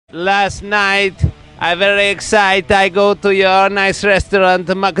Last night, I'm very excited. I go to your nice restaurant,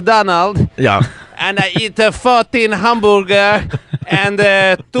 McDonald's. Yeah. And I eat a 14 hamburger and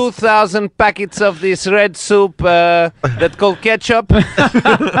 2,000 packets of this red soup that called ketchup.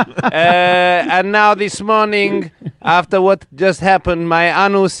 And now this morning, after what just happened, my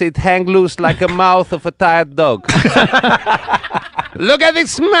anus, it hang loose like a mouth of a tired dog. Look at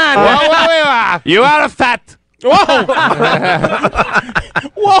this man. Whoa. You are a fat. Whoa!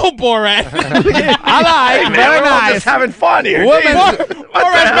 Whoa, Borat! I like. Man, very we're all nice. just having fun here. Women's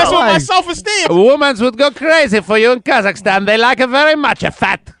Borat's messing with my self-esteem. Women would go crazy for you in Kazakhstan. They like it very much, a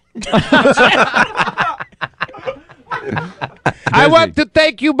fat. I want to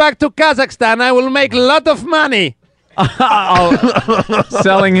take you back to Kazakhstan. I will make a lot of money.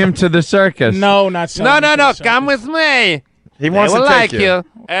 Selling him to the circus. No, not selling. No. Come with me. He wants I will to take like you.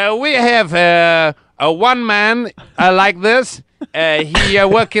 We have one man like this. He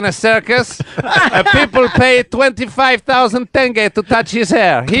work in a circus. People pay 25,000 tenge to touch his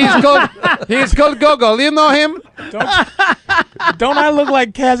hair. He's called Gogol. You know him? Don't I look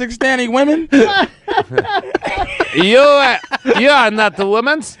like Kazakhstani women? You are not a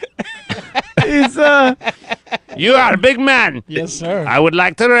woman. You are a big man. Yes, sir. I would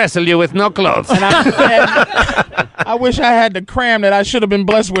like to wrestle you with no clothes. And I wish I had the cram that I should have been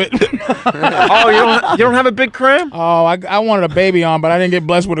blessed with. Oh, you don't have a big cram? Oh, I wanted a baby on, but I didn't get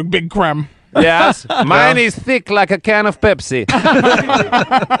blessed with a big cram. Yes, mine is thick like a can of Pepsi.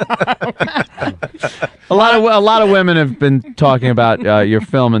 A lot of women have been talking about your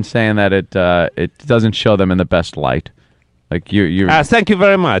film and saying that it doesn't show them in the best light. Like you. Thank you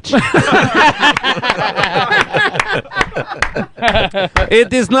very much.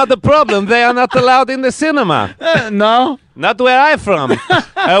 It is not a problem. They are not allowed in the cinema. No? Not where I'm from.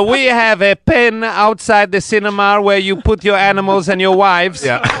 We have a pen outside the cinema where you put your animals and your wives.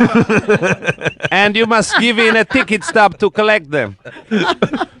 Yeah. And you must give in a ticket stub to collect them.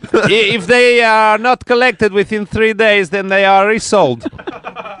 If they are not collected within 3 days, then they are resold.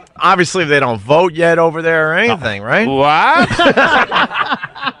 Obviously, they don't vote yet over there or anything, right? What?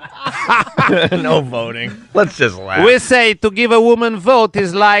 No voting. Let's just laugh. We say to give a woman vote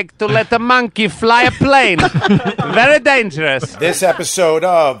is like to let a monkey fly a plane. Very dangerous. This episode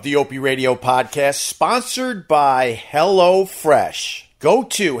of the Opie Radio Podcast sponsored by HelloFresh. Go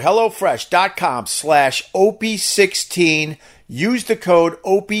to HelloFresh.com/Opie16. Use the code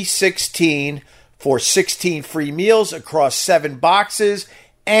Opie16 for 16 free meals across 7 boxes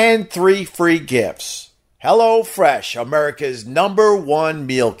and 3 free gifts. HelloFresh, America's #1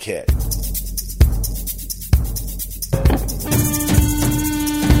 meal kit.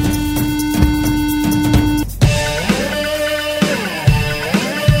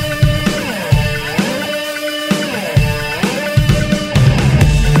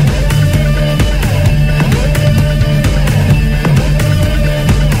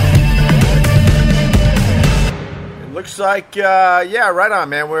 Looks like, right on,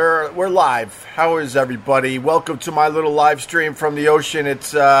 man. We're live. How is everybody? Welcome to my little live stream from the ocean.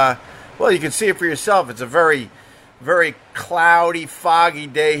 It's, you can see it for yourself. It's a very, very cloudy, foggy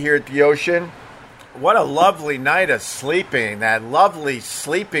day here at the ocean. What a lovely night of sleeping. That lovely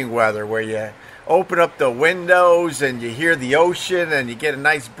sleeping weather where you open up the windows and you hear the ocean and you get a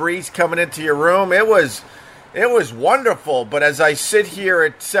nice breeze coming into your room. It was wonderful. But as I sit here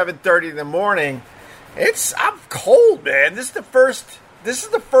at 7:30 in the morning, I'm cold, man. This is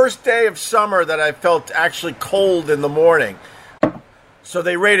the first day of summer that I felt actually cold in the morning. So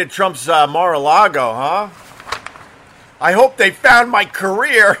they raided Trump's Mar-a-Lago, huh? I hope they found my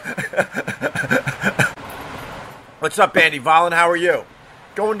career. What's up, Andy Vollen? How are you?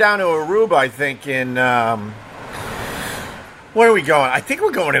 Going down to Aruba, I think, in... when are we going? I think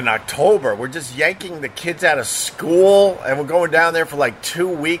we're going in October. We're just yanking the kids out of school, and we're going down there for like 2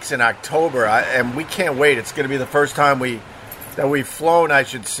 weeks in October, and we can't wait. It's going to be the first time we've flown, I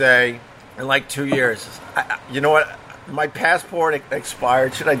should say, in like 2 years. You know what? My passport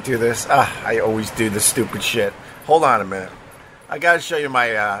expired. Should I do this? I always do this stupid shit. Hold on a minute. I got to show you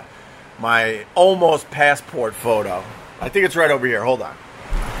my my almost passport photo. I think it's right over here. Hold on.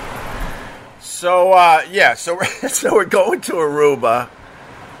 So we're going to Aruba,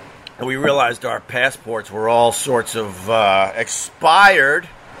 and we realized our passports were all sorts of expired.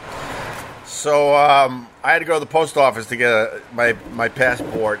 So I had to go to the post office to get my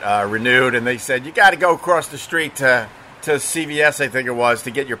passport renewed, and they said, you got to go across the street to CVS, I think it was,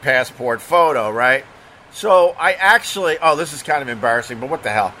 to get your passport photo, right? So I actually, this is kind of embarrassing, but what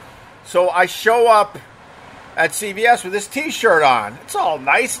the hell? So I show up at CVS with this T-shirt on. It's all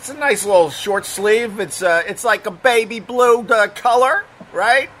nice. It's a nice little short sleeve. It's like a baby blue color,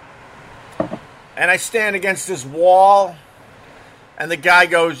 right? And I stand against this wall, and the guy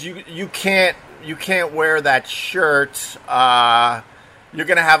goes, you can't wear that shirt. You're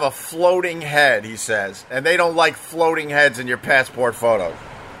going to have a floating head, he says. And they don't like floating heads in your passport photos.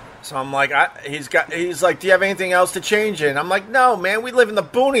 So I'm like, he's like, do you have anything else to change in? I'm like, no, man, we live in the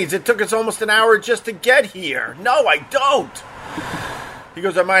boonies. It took us almost an hour just to get here. No, I don't. He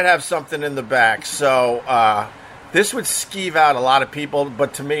goes, I might have something in the back. So this would skeeve out a lot of people,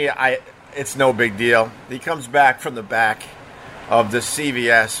 but to me, it's no big deal. He comes back from the back of the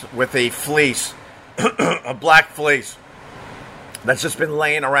CVS with a fleece, a black fleece that's just been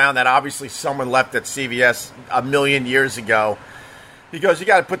laying around that obviously someone left at CVS a million years ago. He goes, you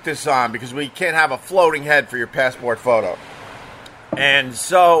got to put this on because we can't have a floating head for your passport photo. And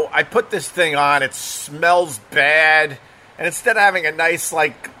so I put this thing on. It smells bad. And instead of having a nice,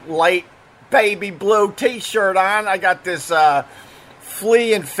 like, light baby blue T-shirt on, I got this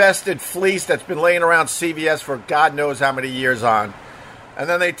flea-infested fleece that's been laying around CVS for God knows how many years on. And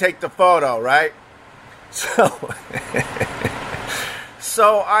then they take the photo, right? So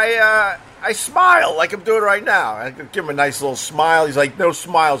I smile like I'm doing right now. I give him a nice little smile. He's like, no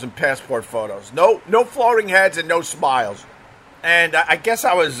smiles in passport photos. No floating heads and no smiles. And I guess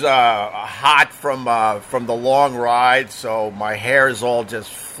I was hot from the long ride, so my hair is all just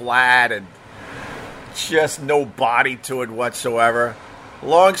flat and just no body to it whatsoever.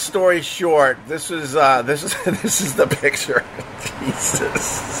 Long story short, this is the picture.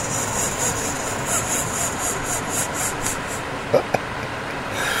 Jesus.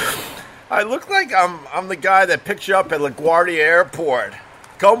 I look like I'm the guy that picks you up at LaGuardia Airport.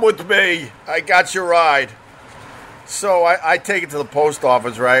 Come with me. I got your ride. So I take it to the post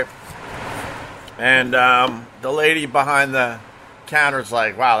office, right? And the lady behind the counter is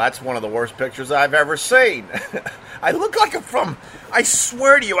like, wow, that's one of the worst pictures I've ever seen. I look like I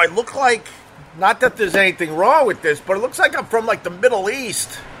swear to you, I look like, not that there's anything wrong with this, but it looks like I'm from like the Middle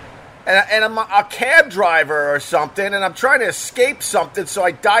East. And I'm a cab driver or something, and I'm trying to escape something, so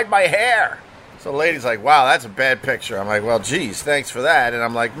I dyed my hair. So the lady's like, wow, that's a bad picture. I'm like, well, geez, thanks for that. And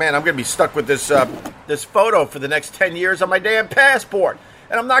I'm like, man, I'm going to be stuck with this photo for the next 10 years on my damn passport.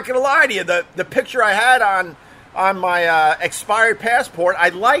 And I'm not going to lie to you, the picture I had on my expired passport, I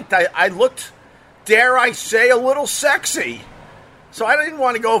liked. I looked, dare I say, a little sexy. So I didn't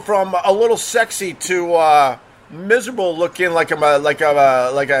want to go from a little sexy to miserable looking like I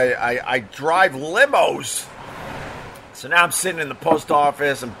drive limos. So now I'm sitting in the post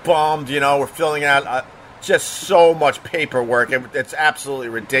office and bummed, we're filling out just so much paperwork. It's absolutely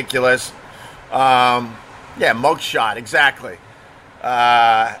ridiculous. Mugshot, exactly.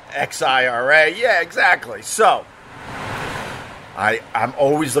 XIRA, yeah, exactly. So I'm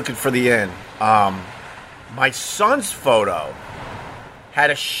always looking for the end. My son's photo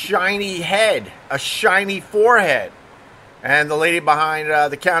had a shiny head, a shiny forehead. And the lady behind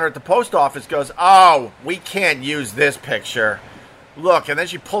the counter at the post office goes, oh, we can't use this picture. Look, and then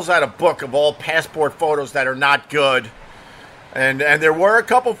she pulls out a book of all passport photos that are not good. And there were a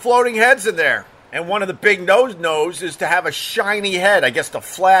couple floating heads in there. And one of the big no's is to have a shiny head. I guess the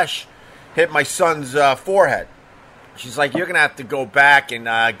flash hit my son's forehead. She's like, you're going to have to go back and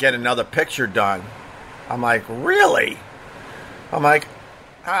get another picture done. I'm like, really? I'm like,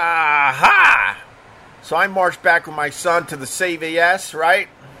 aha! So I march back with my son to the CVS, right?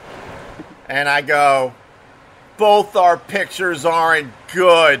 And I go, both our pictures aren't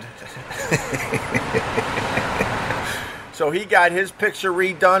good. So he got his picture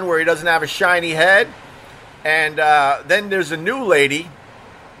redone where he doesn't have a shiny head. And then there's a new lady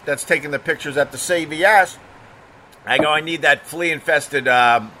that's taking the pictures at the CVS. I go, I need that flea-infested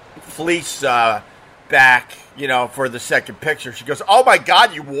fleece back, for the second picture. She goes, oh my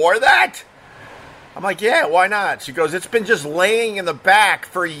God, you wore that? I'm like, yeah, why not? She goes, it's been just laying in the back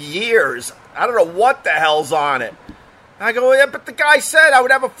for years. I don't know what the hell's on it. And I go, yeah, but the guy said I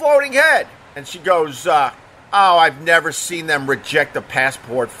would have a floating head. And she goes, oh, I've never seen them reject a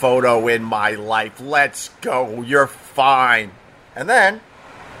passport photo in my life. Let's go. You're fine. And then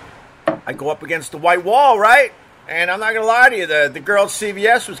I go up against the white wall, right? And I'm not going to lie to you, the girl at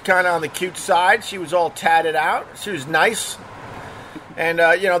CVS was kind of on the cute side. She was all tatted out. She was nice. And,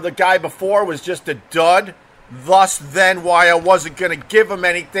 the guy before was just a dud. Thus, then, why I wasn't going to give him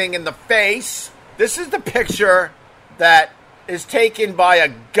anything in the face. This is the picture that is taken by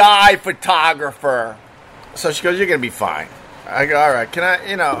a guy photographer. So she goes, you're going to be fine. I go, all right, can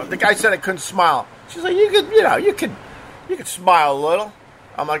I, the guy said I couldn't smile. She's like, you could smile a little.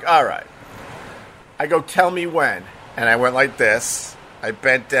 I'm like, all right. I go, tell me when. And I went like this. I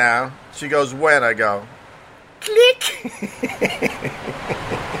bent down. She goes, when? I go, click.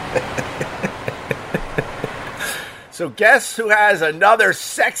 So guess who has another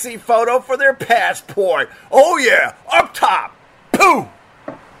sexy photo for their passport? Oh yeah, up top. Pooh!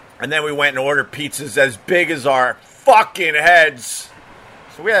 And then we went and ordered pizzas as big as our fucking heads.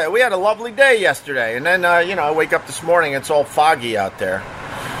 So we had a lovely day yesterday. And then, I wake up this morning, it's all foggy out there.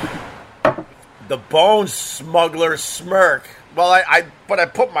 The bone smuggler smirk. Well, I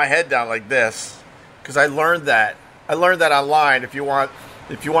put my head down like this because I learned that. I learned that online. If you want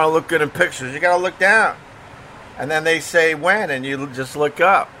to look good in pictures, you got to look down. And then they say when, and you just look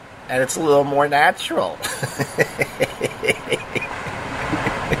up. And it's a little more natural.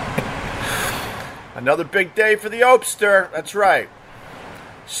 Another big day for the Opster. That's right.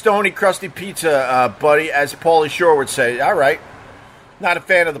 Stony crusty pizza, buddy, as Pauly Shore would say. All right. Not a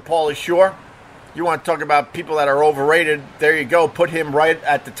fan of the Pauly Shore. You want to talk about people that are overrated, there you go. Put him right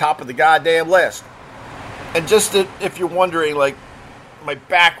at the top of the goddamn list. And just if you're wondering, like, my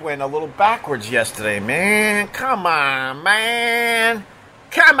back went a little backwards yesterday, man. Come on, man.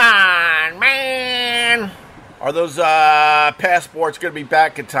 Come on, man. Are those passports going to be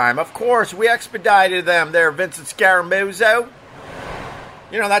back in time? Of course, we expedited them there, Vincent Scaramuzzo.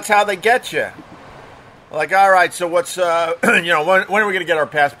 That's how they get you. Like, all right, so what's, when are we going to get our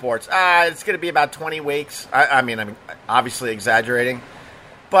passports? It's going to be about 20 weeks. I mean, I'm obviously exaggerating.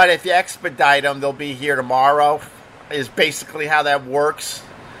 But if you expedite them, they'll be here tomorrow, is basically how that works.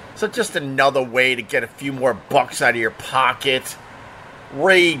 So just another way to get a few more bucks out of your pocket.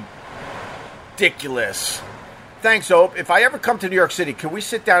 Ridiculous. Thanks, Hope. If I ever come to New York City, can we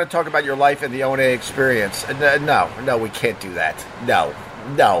sit down and talk about your life and the O&A experience? No, we can't do that. No.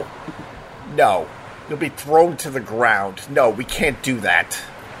 You'll be thrown to the ground. No, we can't do that.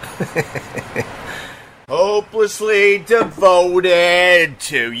 Hopelessly devoted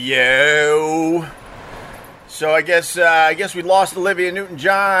to you. So I guess we lost Olivia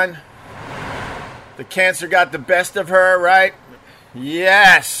Newton-John. The cancer got the best of her, right?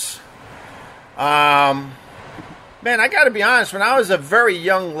 Yes. Man, I got to be honest. When I was a very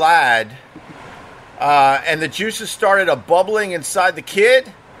young lad, and the juices started bubbling inside the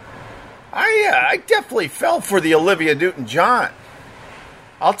kid, I definitely fell for the Olivia Newton-John.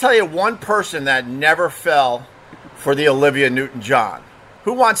 I'll tell you one person that never fell for the Olivia Newton-John.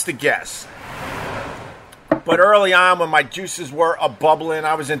 Who wants to guess? But early on, when my juices were bubbling,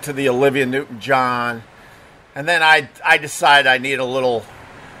 I was into the Olivia Newton-John, and then I decided I need a little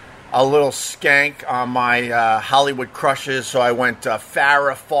skank on my Hollywood crushes, so I went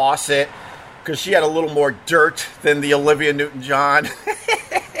Farrah Fawcett because she had a little more dirt than the Olivia Newton-John.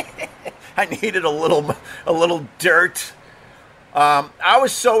 I needed a little dirt. I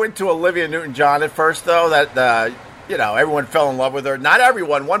was so into Olivia Newton-John at first, though, that everyone fell in love with her. Not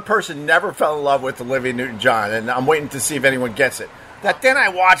everyone. One person never fell in love with Olivia Newton-John, and I'm waiting to see if anyone gets it. That then I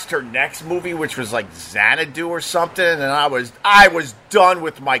watched her next movie, which was like Xanadu or something, and I was done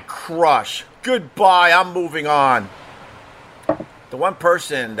with my crush. Goodbye, I'm moving on. The one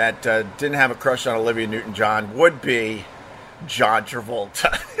person that didn't have a crush on Olivia Newton-John would be John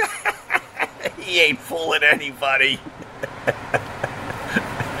Travolta. He ain't fooling anybody.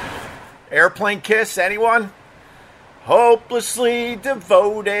 Airplane kiss, anyone? Hopelessly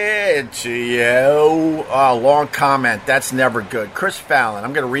devoted to you. Oh, long comment. That's never good. Chris Fallon.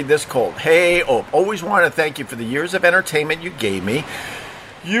 I'm going to read this cold. Hey, always want to thank you for the years of entertainment you gave me.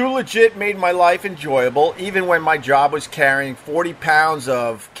 You legit made my life enjoyable, even when my job was carrying 40 pounds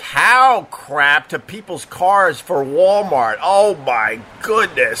of cow crap to people's cars for Walmart. Oh, my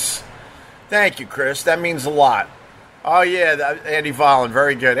goodness. Thank you, Chris. That means a lot. Oh, yeah, Andy Vollen.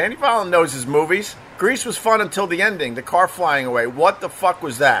 Very good. Andy Vollen knows his movies. Grease was fun until the ending, the car flying away. What the fuck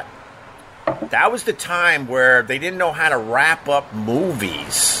was that? That was the time where they didn't know how to wrap up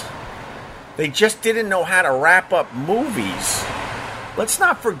movies. They just didn't know how to wrap up movies. Let's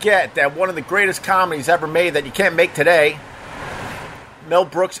not forget that one of the greatest comedies ever made that you can't make today, Mel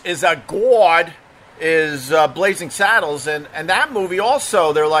Brooks is a god, is Blazing Saddles, and that movie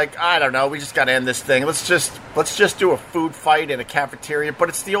also, they're like, I don't know, we just got to end this thing. Let's just do a food fight in a cafeteria, but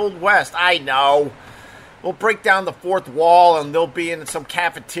it's the Old West. I know. We'll break down the fourth wall, and they'll be in some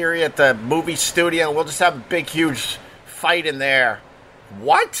cafeteria at the movie studio, and we'll just have a big, huge fight in there.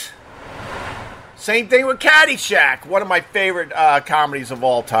 What? Same thing with Caddyshack, one of my favorite comedies of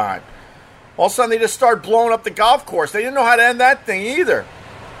all time. All of a sudden, they just started blowing up the golf course. They didn't know how to end that thing either.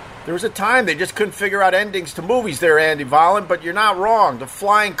 There was a time they just couldn't figure out endings to movies there, Andy Vollen, but you're not wrong. The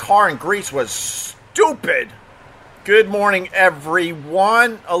flying car in Grease was stupid. Good morning,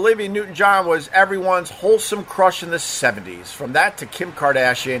 everyone. Olivia Newton-John was everyone's wholesome crush in the 70s. From that to Kim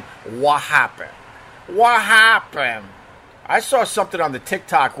Kardashian, what happened? What happened? I saw something on the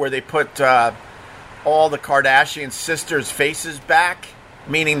TikTok where they put all the Kardashian sisters' faces back,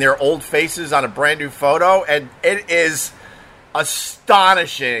 meaning their old faces on a brand new photo, and it is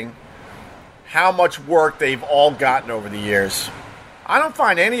astonishing how much work they've all gotten over the years. I don't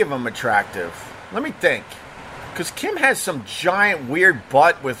find any of them attractive. Let me think. Because Kim has some giant weird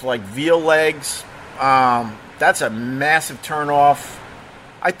butt with like veal legs. That's a massive turnoff.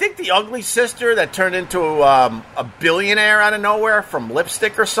 I think the ugly sister that turned into a billionaire out of nowhere from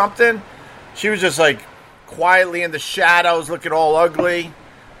lipstick or something, she was just like quietly in the shadows looking all ugly.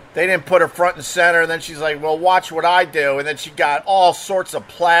 They didn't put her front and center, and then she's like, well, watch what I do. And then she got all sorts of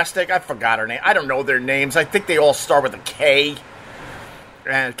plastic. I forgot her name. I don't know their names. I think they all start with a K.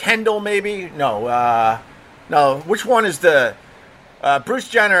 And Kendall, maybe? No. Which one is the... Bruce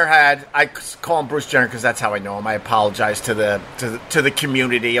Jenner had... I call him Bruce Jenner because that's how I know him. I apologize to the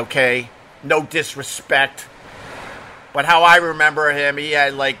community, okay? No disrespect. But how I remember him, he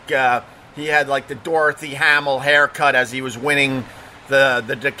had like the Dorothy Hamill haircut as he was winning the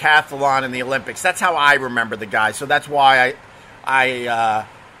decathlon in the Olympics. That's how I remember the guy. So that's why I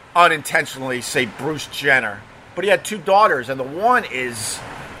unintentionally say Bruce Jenner. But he had 2 daughters, and the one is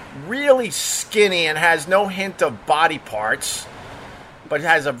really skinny and has no hint of body parts, but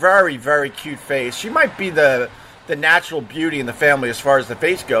has a very, very cute face. She might be the natural beauty in the family as far as the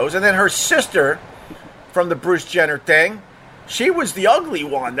face goes. And then her sister from the Bruce Jenner thing, she was the ugly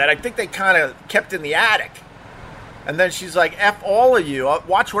one that I think they kind of kept in the attic. And then she's like, F all of you,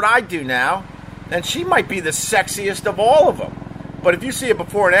 watch what I do now. And she might be the sexiest of all of them. But if you see a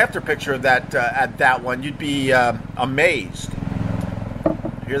before and after picture of that at that one, you'd be amazed.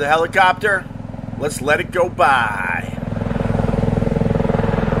 Hear the helicopter? Let's let it go by.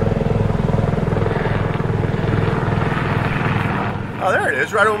 Oh, there it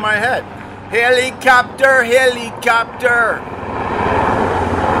is, right over my head. Helicopter, helicopter.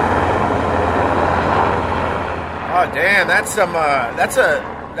 Oh, damn, that's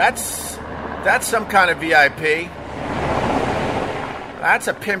some kind of VIP. That's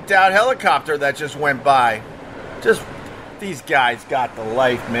a pimped out helicopter that just went by. Just, these guys got the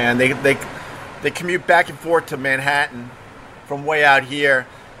life, man. They commute back and forth to Manhattan from way out here,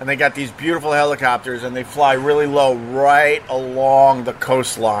 and they got these beautiful helicopters, and they fly really low right along the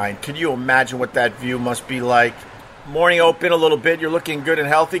coastline. Can you imagine what that view must be like? Morning open a little bit. You're looking good and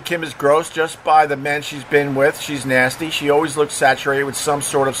healthy. Kim is gross just by the men she's been with. She's nasty. She always looks saturated with some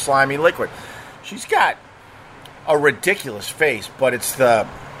sort of slimy liquid. She's got a ridiculous face, but it's like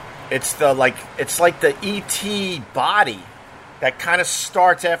the E.T. body that kind of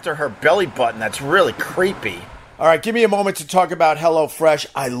starts after her belly button. That's really creepy. All right, give me a moment to talk about HelloFresh.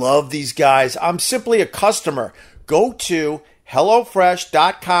 I love these guys. I'm simply a customer. Go to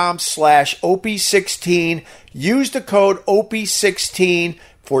HelloFresh.com/OP16. Use the code OP16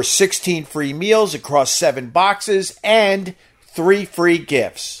 for 16 free meals across 7 boxes and 3 free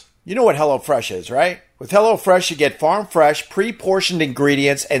gifts. You know what HelloFresh is, right? With HelloFresh, you get farm-fresh, pre-portioned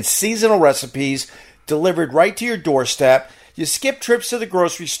ingredients and seasonal recipes delivered right to your doorstep. You skip trips to the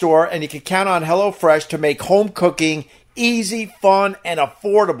grocery store, and you can count on HelloFresh to make home cooking easy, fun, and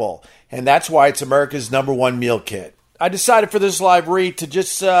affordable. And that's why it's America's #1 meal kit. I decided for this live read to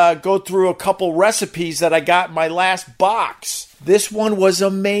just go through a couple recipes that I got in my last box. This one was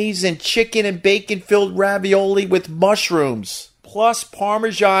amazing. Chicken and bacon-filled ravioli with mushrooms, plus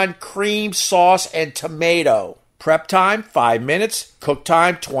Parmesan cream sauce and tomato. Prep time, 5 minutes. Cook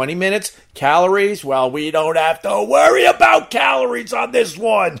time, 20 minutes. Calories, well, we don't have to worry about calories on this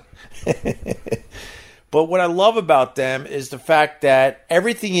one. But what I love about them is the fact that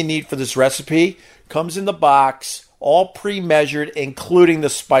everything you need for this recipe comes in the box, all pre-measured, including the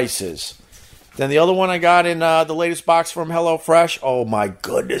spices. Then the other one I got in the latest box from HelloFresh, oh my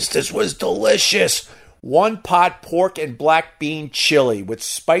goodness, this was delicious. 1 pot pork and black bean chili with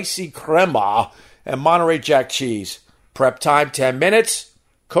spicy crema and Monterey Jack cheese. Prep time, 10 minutes.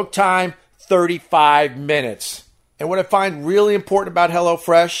 Cook time, 35 minutes. And what I find really important about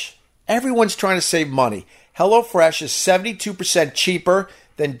HelloFresh, everyone's trying to save money. HelloFresh is 72% cheaper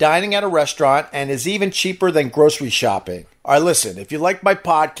than dining at a restaurant and is even cheaper than grocery shopping. All right, listen, if you like my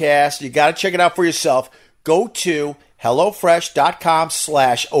podcast, you got to check it out for yourself. Go to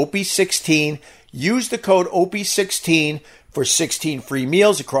HelloFresh.com/OP16. Use the code OP16 for 16 free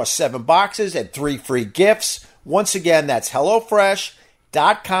meals across 7 boxes and 3 free gifts. Once again, that's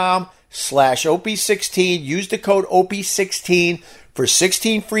HelloFresh.com/OP16. Use the code OP16 for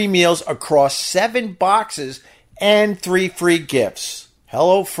 16 free meals across 7 boxes and 3 free gifts.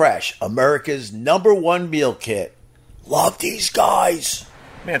 HelloFresh, America's #1 meal kit. Love these guys.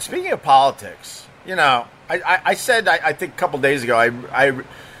 Man, speaking of politics, you know, I said, I think a couple days ago, I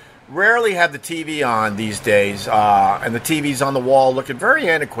rarely have the TV on these days, and the TV's on the wall looking very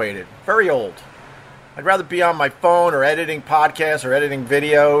antiquated, very old. I'd rather be on my phone or editing podcasts or editing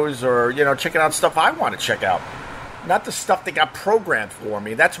videos or, checking out stuff I want to check out. Not the stuff that got programmed for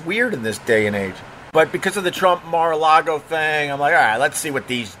me. That's weird in this day and age. But because of the Trump Mar-a-Lago thing, I'm like, all right, let's see what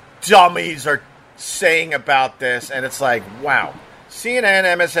these dummies are saying about this. And it's like, wow. CNN,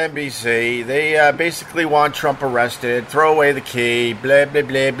 MSNBC, they basically want Trump arrested, throw away the key, blah, blah,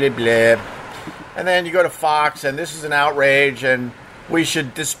 blah, blah, blah. And then you go to Fox, and this is an outrage, and we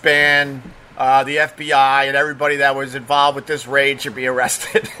should disband the FBI, and everybody that was involved with this raid should be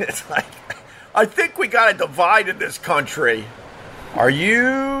arrested. It's like, I think we got a divide in this country. Are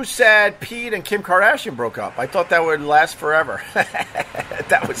you sad Pete and Kim Kardashian broke up? I thought that would last forever.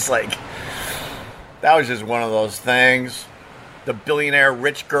 That was just one of those things. The billionaire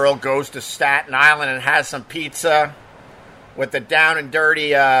rich girl goes to Staten Island and has some pizza with the down and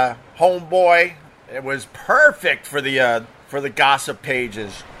dirty homeboy. It was perfect for the gossip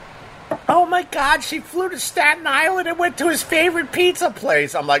pages. Oh my God, she flew to Staten Island and went to his favorite pizza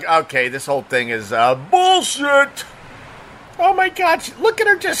place. I'm like, okay, this whole thing is bullshit. Oh my God, look at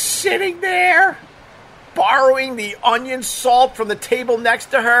her just sitting there, borrowing the onion salt from the table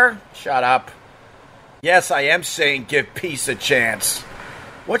next to her. Shut up. Yes, I am saying give peace a chance.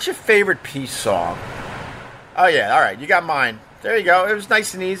 What's your favorite Peace song? Oh, yeah, all right, you got mine. There you go. It was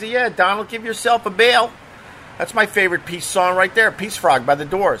nice and easy. Yeah, Donald, give yourself a bail. That's my favorite Peace song right there, Peace Frog by the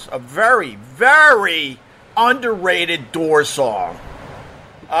Doors. A very, very underrated Doors song.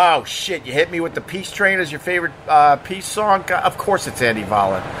 Oh, shit, you hit me with the Peace Train as your favorite Peace song? God, of course it's Andy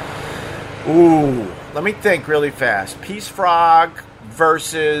Valen. Ooh, let me think really fast. Peace Frog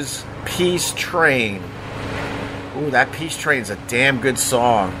versus Peace Train. Ooh, that Peace Train's a damn good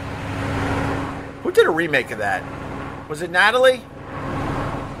song. Who did a remake of that? Was it Natalie?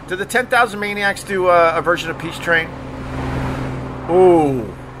 Did the 10,000 Maniacs do a version of Peace Train?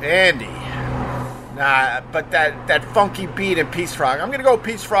 Ooh, Andy. Nah, but that funky beat in Peace Frog. I'm going to go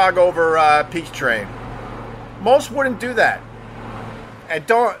Peace Frog over Peace Train. Most wouldn't do that. And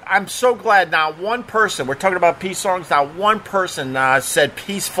I'm so glad not one person, we're talking about peace songs, not one person said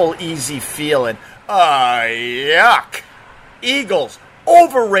peaceful, easy feeling. Yuck. Eagles,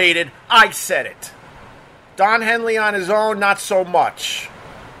 overrated, I said it. Don Henley on his own, not so much.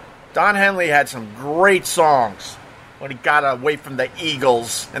 Don Henley had some great songs when he got away from the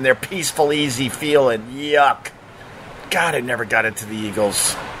Eagles and their peaceful, easy feeling. Yuck. God, I never got into the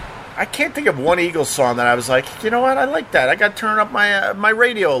Eagles. I can't think of one Eagles song that I was like, you know what, I like that. I got to turn up my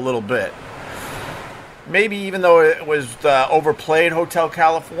radio a little bit. Maybe even though it was overplayed, Hotel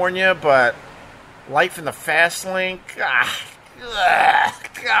California, but Life in the Fast Lane, God,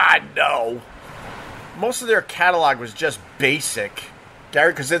 no. Most of their catalog was just basic.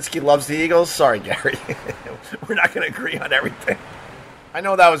 Gary Krasinski loves the Eagles. Sorry, Gary. We're not going to agree on everything. I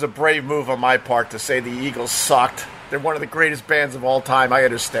know that was a brave move on my part to say the Eagles sucked. They're one of the greatest bands of all time. I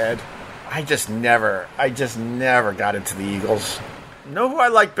understand. I just never got into the Eagles. You know who I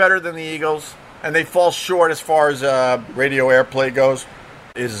like better than the Eagles? And they fall short as far as radio airplay goes?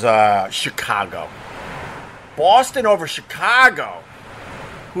 Is Chicago. Boston over Chicago.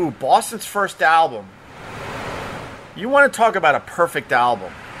 Ooh, Boston's first album. You want to talk about a perfect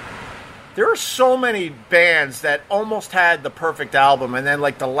album. There are so many bands that almost had the perfect album, and then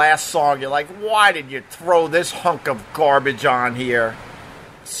like the last song, you're like, why did you throw this hunk of garbage on here?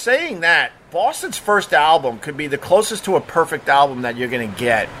 Saying that, Boston's first album could be the closest to a perfect album that you're going to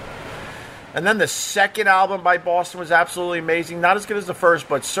get. And then the second album by Boston was absolutely amazing. Not as good as the first,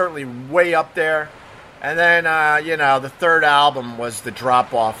 but certainly way up there. And then, the third album was the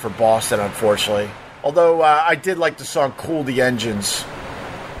drop-off for Boston, unfortunately. Although I did like the song Cool the Engines.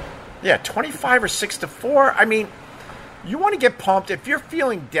 Yeah, 25 or 6-4. I mean, you want to get pumped. If you're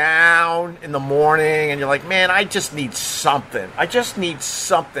feeling down in the morning and you're like, man, I just need something. I just need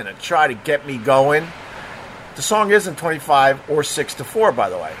something to try to get me going. The song isn't 25 or 6-4, by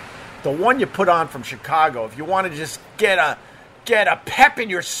the way. The one you put on from Chicago, if you want to just get a pep in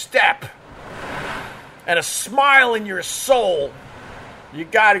your step and a smile in your soul, you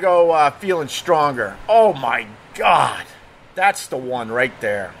got to go feeling stronger. Oh, my God. That's the one right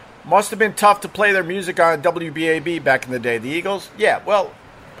there. Must have been tough to play their music on WBAB back in the day. The Eagles? Yeah, well,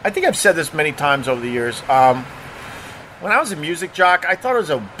 I think I've said this many times over the years. When I was a music jock, I thought it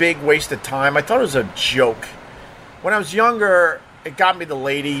was a big waste of time. I thought it was a joke. When I was younger, it got me the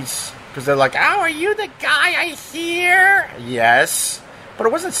ladies because they're like, oh, are you the guy I hear? Yes. But I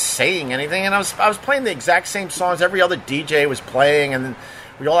wasn't saying anything, and I was playing the exact same songs every other DJ was playing, and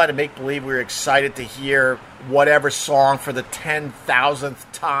We all had to make believe we were excited to hear whatever song for the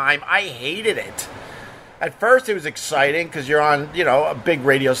 10,000th time. I hated it. At first, it was exciting because you're on, a big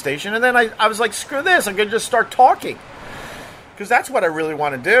radio station. And then I was like, screw this. I'm going to just start talking. Because that's what I really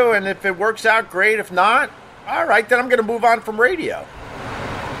want to do. And if it works out, great. If not, all right, then I'm going to move on from radio.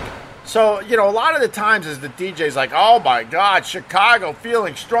 So, a lot of the times as the DJ's like, oh, my God, Chicago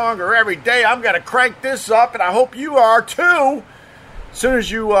feeling stronger every day. I'm going to crank this up, and I hope you are, too. As soon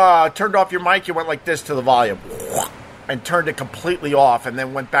as you turned off your mic, you went like this to the volume and turned it completely off and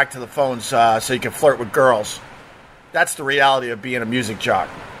then went back to the phones so you could flirt with girls. That's the reality of being a music jock.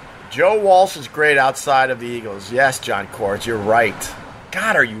 Joe Walsh is great outside of the Eagles. Yes, John Cords, you're right.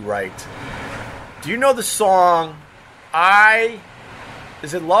 God, are you right? Do you know the song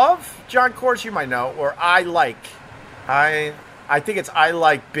Is it Love? John Cords, you might know. Or I Like. I think it's I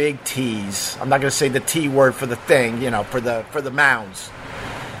Like Big T's. I'm not going to say the T word for the thing, for the mounds.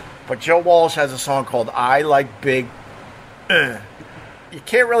 But Joe Walsh has a song called I Like Big. You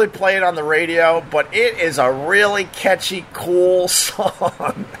can't really play it on the radio, but it is a really catchy, cool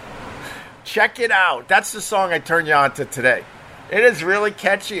song. Check it out. That's the song I turned you on to today. It is really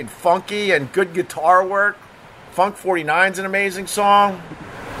catchy and funky and good guitar work. Funk 49's an amazing song.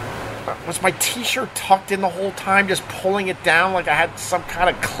 Was my t-shirt tucked in the whole time, just pulling it down like I had some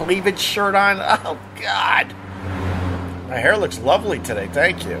kind of cleavage shirt on? Oh, God. My hair looks lovely today.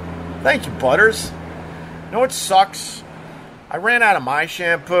 Thank you. Thank you, Butters. You know what sucks? I ran out of my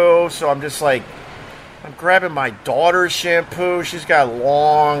shampoo, so I'm just like, I'm grabbing my daughter's shampoo. She's got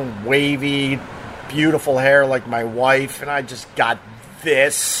long, wavy, beautiful hair like my wife, and I just got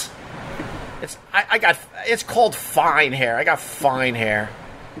this. It's called fine hair. I got fine hair.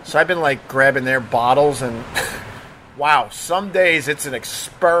 So I've been like grabbing their bottles and wow, some days it's an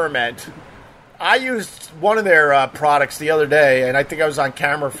experiment. I used one of their products the other day, and I think I was on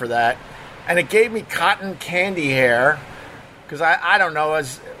camera for that, and it gave me cotton candy hair because I don't know,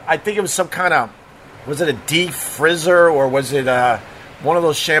 I think it was some kind of, was it a defrizzer or was it one of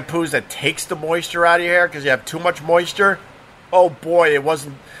those shampoos that takes the moisture out of your hair because you have too much moisture? Oh boy, it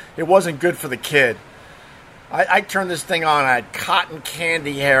wasn't good for the kid. I turned this thing on, I had cotton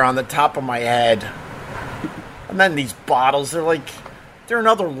candy hair on the top of my head. And then these bottles, they're in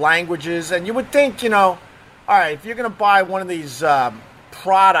other languages. And you would think, all right, if you're going to buy one of these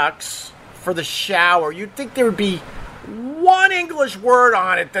products for the shower, you'd think there would be one English word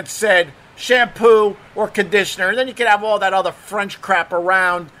on it that said shampoo or conditioner. And then you could have all that other French crap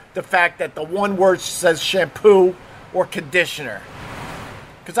around the fact that the one word says shampoo or conditioner.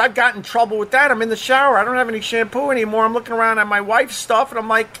 Because I've gotten in trouble with that. I'm in the shower. I don't have any shampoo anymore. I'm looking around at my wife's stuff, and I'm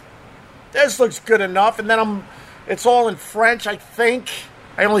like, this looks good enough. And then it's all in French, I think.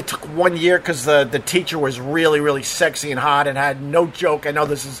 I only took 1 year because the teacher was really, really sexy and hot and had no joke. I know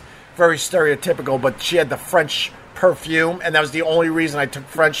this is very stereotypical, but she had the French perfume, and that was the only reason I took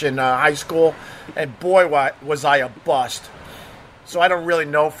French in high school. And boy, was I a bust. So I don't really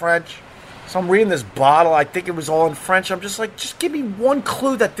know French. So I'm reading this bottle. I think it was all in French. I'm just like, just give me one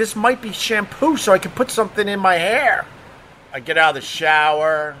clue that this might be shampoo so I can put something in my hair. I get out of the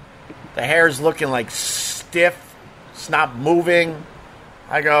shower. The hair's looking like stiff. It's not moving.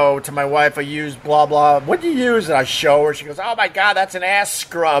 I go to my wife. I use blah, blah. What do you use? And I show her. She goes, oh, my God, that's an ass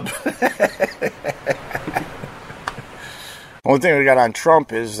scrub. Only thing we got on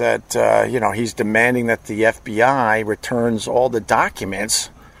Trump is that, he's demanding that the FBI returns all the documents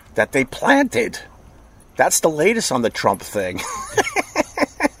that they planted. That's the latest on the Trump thing.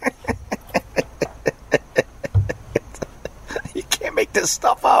 You can't make this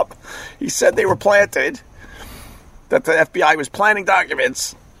stuff up. He said they were planted, that the FBI was planting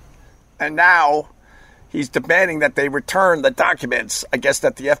documents, and now he's demanding that they return the documents, I guess,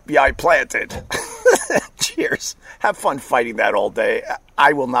 that the FBI planted. Cheers. Have fun fighting that all day.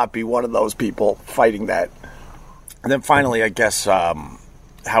 I will not be one of those people fighting that. And then finally, I guess,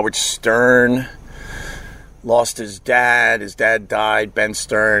 Howard Stern lost his dad. His dad died, Ben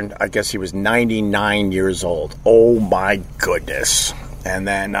Stern. I guess he was 99 years old. Oh, my goodness. And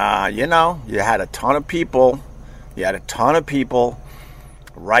then, you had a ton of people. You had a ton of people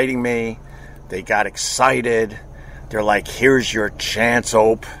writing me. They got excited. They're like, here's your chance,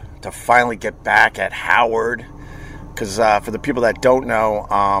 Ope, to finally get back at Howard. Because for the people that don't know,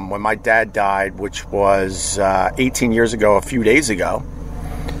 when my dad died, which was 18 years ago, a few days ago,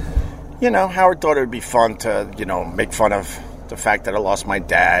 Howard thought it would be fun to, make fun of the fact that I lost my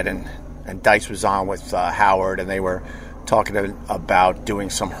dad. And Dice was on with Howard, and they were talking about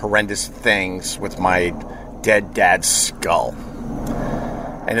doing some horrendous things with my dead dad's skull.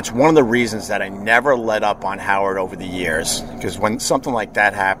 And it's one of the reasons that I never let up on Howard over the years. Because when something like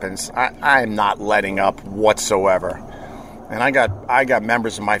that happens, I am not letting up whatsoever. And I got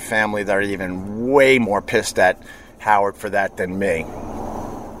members of my family that are even way more pissed at Howard for that than me.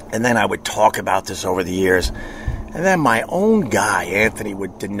 And then I would talk about this over the years. And then my own guy, Anthony,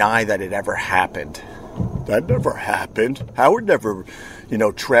 would deny that it ever happened. That never happened. Howard never,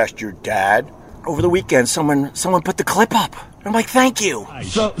 trashed your dad. Over the weekend, someone put the clip up. I'm like, thank you.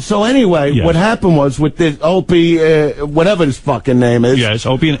 So anyway, what happened was with this Opie, whatever his fucking name is. Yes,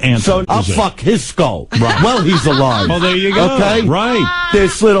 Opie and Anthony. So I'll fuck his skull. Right. Well, he's alive. Well, there you go. Okay? Right.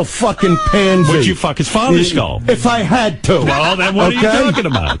 This little fucking pansy. Would you fuck his father's skull? If I had to. Well, then what are you talking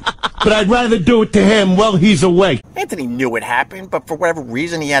about? But I'd rather do it to him while he's awake. Anthony knew it happened, but for whatever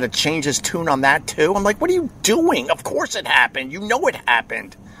reason, he had to change his tune on that, too. I'm like, what are you doing? Of course it happened. You know it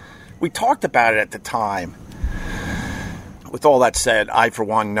happened. We talked about it at the time. With all that said, I, for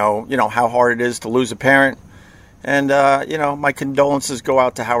one, know, how hard it is to lose a parent. And, my condolences go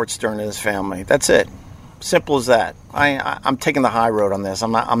out to Howard Stern and his family. That's it. Simple as that. I'm taking the high road on this.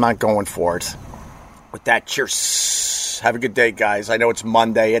 I'm not going for it. With that, cheers. Have a good day, guys. I know it's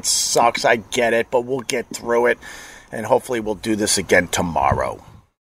Monday. It sucks. I get it, but we'll get through it. And hopefully we'll do this again tomorrow.